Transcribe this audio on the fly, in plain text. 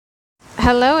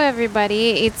Hello,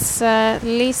 everybody. It's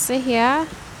Lisa here.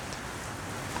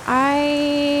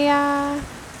 I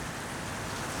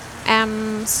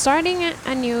am starting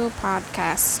a new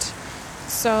podcast.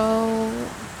 So,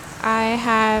 I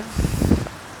have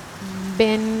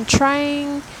been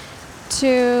trying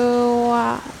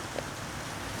to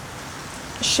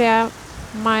share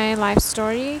my life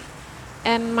story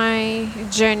and my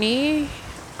journey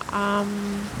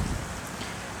um,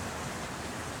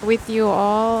 with you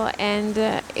all, and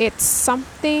it's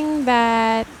something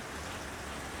that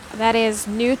is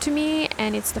new to me,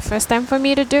 and it's the first time for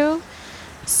me to do.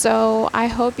 So I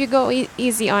hope you go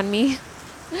easy on me.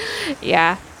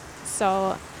 Yeah.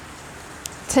 So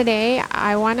today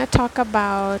I want to talk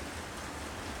about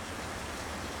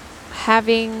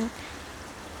having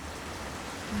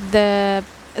the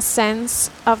sense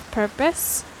of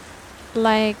purpose.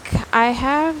 Like, I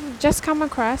have just come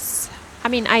across,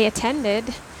 I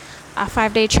attended a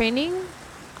 5 day training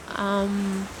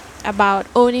um, about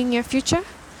owning your future.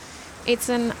 It's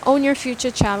an Own Your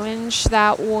Future challenge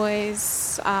that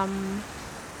was um,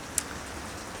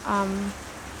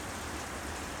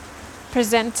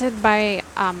 presented by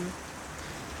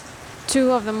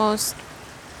two of the most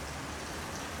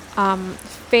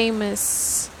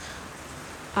famous,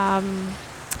 um,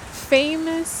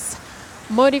 famous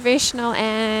motivational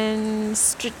and um,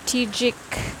 strategic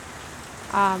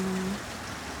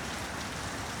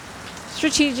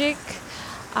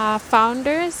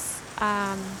founders.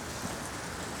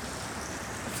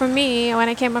 For me, when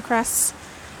I came across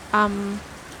um,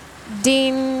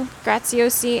 Dean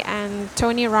Graziosi and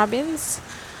Tony Robbins,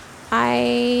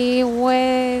 I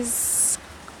was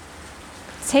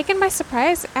taken by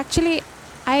surprise. Actually,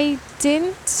 I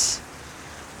didn't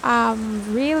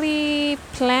really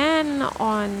plan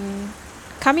on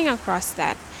coming across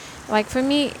that. Like, for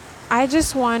me, I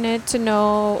just wanted to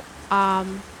know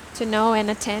and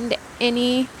attend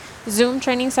any Zoom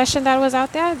training session that was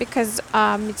out there because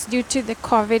it's due to the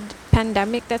COVID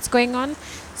pandemic that's going on.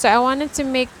 So I wanted to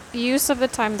make use of the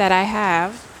time that I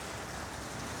have.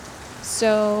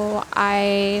 So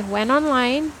I went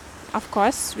online. Of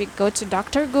course, we go to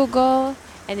Dr. Google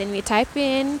and then we type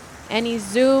in any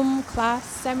Zoom class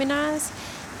seminars.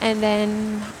 And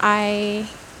then I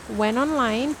went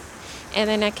online and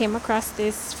then I came across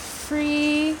this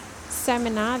free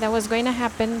seminar that was going to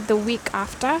happen the week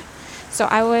after.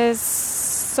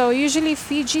 So usually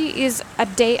Fiji is a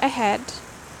day ahead.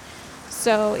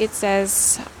 So it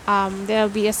says there'll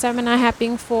be a seminar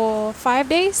happening for 5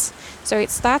 days. So it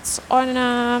starts on,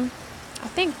 I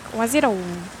think,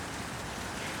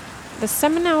 the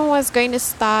seminar was going to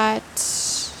start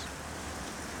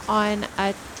on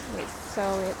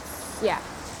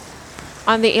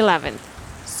on the 11th.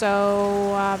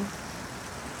 So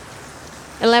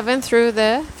 11th through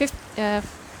the 11th,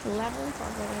 13,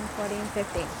 14,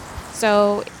 15.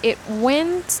 So it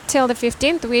went till the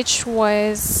 15th, which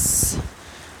was.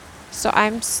 So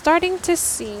I'm starting to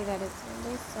see that it's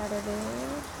Monday, Saturday,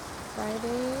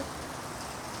 Friday,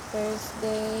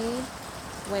 Thursday,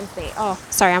 Wednesday. Oh,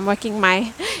 sorry, I'm working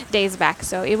my days back.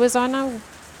 So it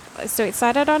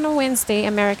started on a Wednesday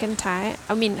American time.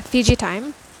 Fiji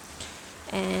time,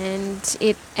 and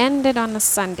it ended on a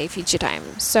Sunday Fiji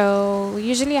time. So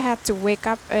usually I have to wake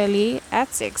up early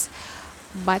at 6.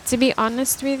 But to be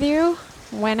honest with you,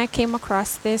 when I came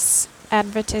across this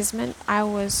advertisement, I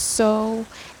was so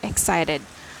excited.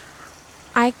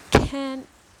 I can't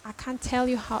tell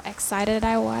you how excited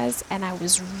I was, and I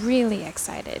was really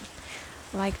excited.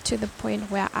 Like, to the point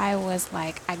where I was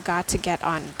like, I got to get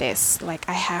on this. Like,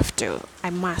 I have to. I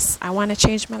must. I want to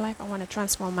change my life. I want to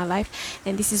transform my life.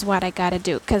 And this is what I got to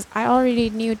do. Because I already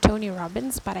knew Tony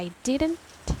Robbins, but I didn't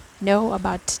know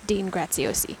about Dean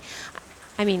Graziosi.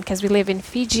 Because we live in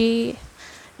Fiji.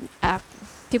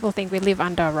 People think we live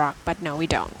under a rock, but no, we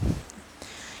don't.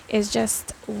 It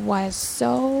just was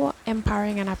so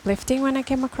empowering and uplifting when I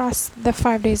came across the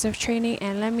 5 days of training.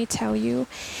 And let me tell you,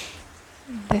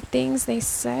 the things they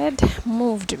said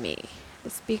moved me. The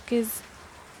speakers,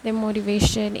 the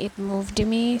motivation, it moved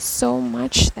me so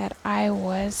much that I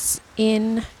was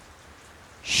in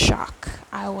shock.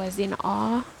 I was in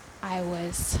awe. I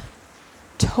was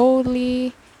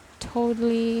totally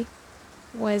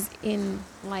was in,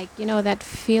 like, that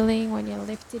feeling when you're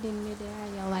lifted in midair.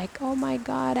 You're like, oh my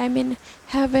God, I'm in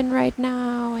heaven right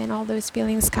now, and all those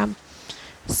feelings come.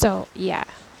 So yeah,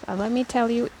 let me tell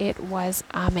you, it was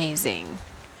amazing,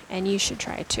 and you should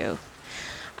try it too.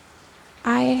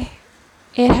 It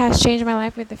has changed my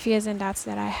life with the fears and doubts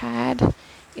that I had.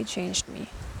 It changed me,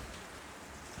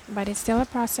 but it's still a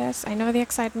process. I know the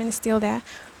excitement is still there,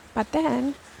 but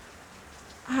then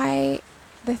I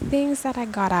the things that I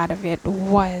got out of it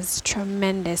was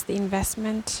tremendous. The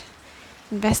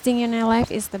investing in your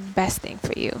life is the best thing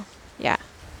for you. Yeah.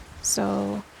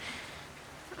 So,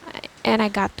 and I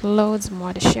got loads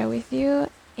more to share with you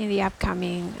in the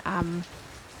upcoming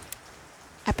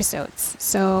episodes.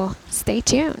 So stay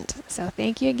tuned. So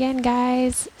thank you again,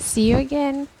 guys. See you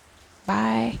again.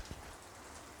 Bye.